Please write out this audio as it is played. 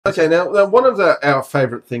Okay, now one of our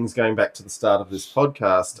favourite things going back to the start of this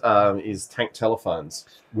podcast is tank telephones,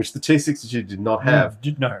 which the T-62 did not have.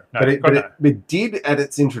 No, but it did, at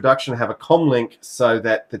its introduction, have a comm link so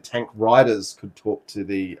that the tank riders could talk to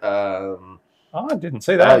the... oh, I didn't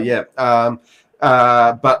see that. Yeah.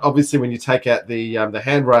 But obviously, when you take out the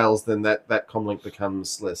handrails, then that comm link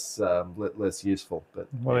becomes less useful. But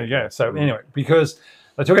well, there you go. So anyway, because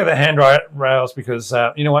they took out the handrails because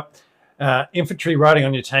you know what, infantry riding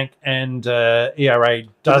on your tank and ERA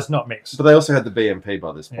does not mix. But they also had the BMP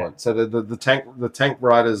by this point, so the tank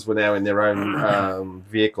riders were now in their own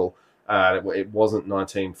vehicle. It wasn't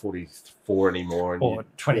 1944 anymore, or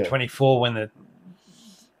 2024 when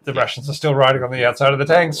the Russians are still riding on the outside of the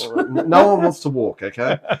tanks. No one wants to walk,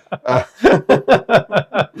 okay? All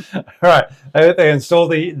right. They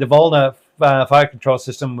installed the Volna fire control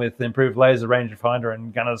system with improved laser rangefinder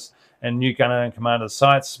and gunners and new gunner and commander's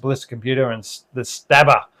sights, ballistic computer, and the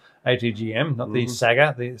Stabber ATGM, not the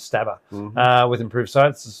Saga, the Stabber, with improved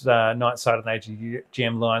sights, night sight and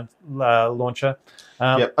ATGM launcher.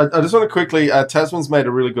 I just want to quickly, Tasman's made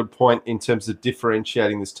a really good point in terms of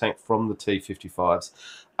differentiating this tank from the T-55s.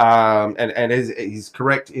 And he's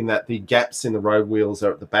correct in that the gaps in the road wheels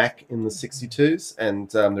are at the back in the 62s, and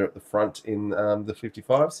they're at the front in the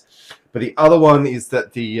 55s. But the other one is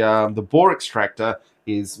that the bore extractor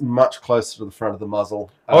is much closer to the front of the muzzle.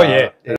 Oh, yeah.